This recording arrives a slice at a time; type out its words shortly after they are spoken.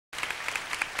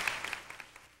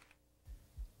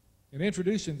In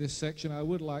introducing this section, I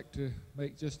would like to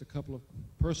make just a couple of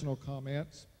personal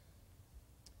comments.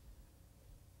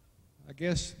 I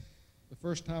guess the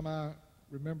first time I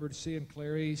remembered seeing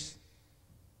Clarice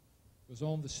was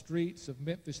on the streets of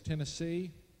Memphis,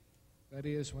 Tennessee. That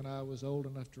is, when I was old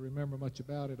enough to remember much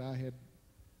about it. I had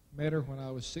met her when I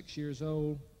was 6 years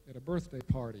old at a birthday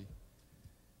party.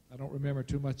 I don't remember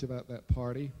too much about that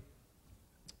party,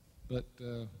 but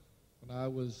when I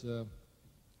was,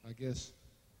 I guess,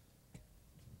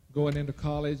 going into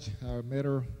college, I met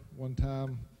her one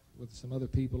time with some other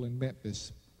people in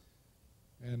Memphis.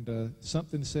 And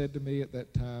something said to me at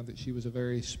that time that she was a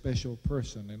very special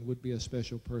person and would be a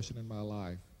special person in my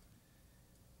life.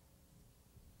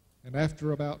 And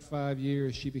after about 5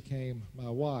 years, she became my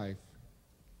wife.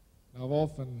 Now, I've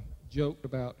often joked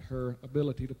about her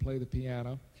ability to play the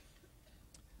piano,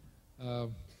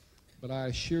 but I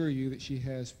assure you that she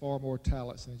has far more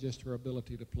talents than just her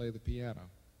ability to play the piano.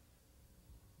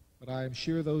 But I am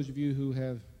sure those of you who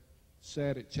have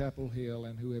sat at Chapel Hill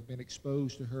and who have been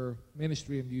exposed to her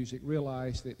ministry of music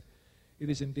realize that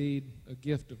it is indeed a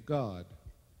gift of God.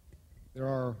 There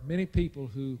are many people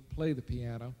who play the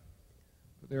piano,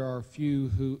 but there are few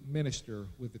who minister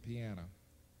with the piano.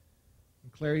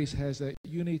 And Clarice has that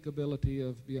unique ability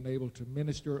of being able to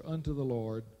minister unto the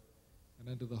Lord and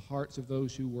unto the hearts of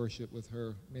those who worship with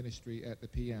her ministry at the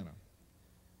piano.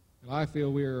 And I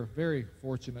feel we are very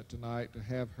fortunate tonight to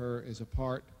have her as a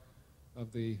part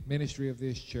of the ministry of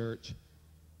this church.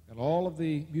 And all of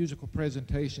the musical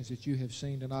presentations that you have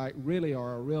seen tonight really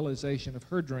are a realization of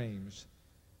her dreams.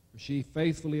 She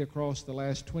faithfully across the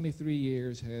last 23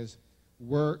 years has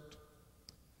worked,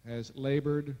 has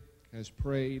labored, has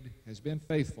prayed, has been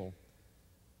faithful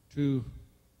to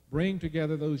bring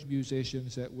together those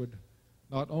musicians that would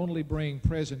not only bring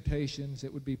presentations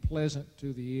that would be pleasant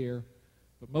to the ear,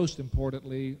 but most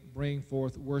importantly, bring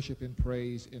forth worship and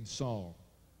praise in song.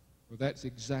 For that's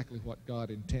exactly what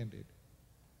God intended.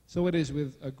 So it is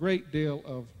with a great deal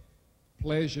of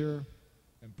pleasure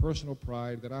and personal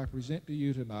pride that I present to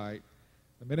you tonight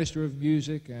the Minister of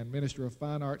Music and Minister of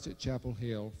Fine Arts at Chapel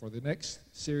Hill for the next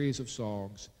series of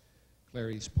songs,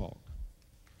 Clarice Paulk.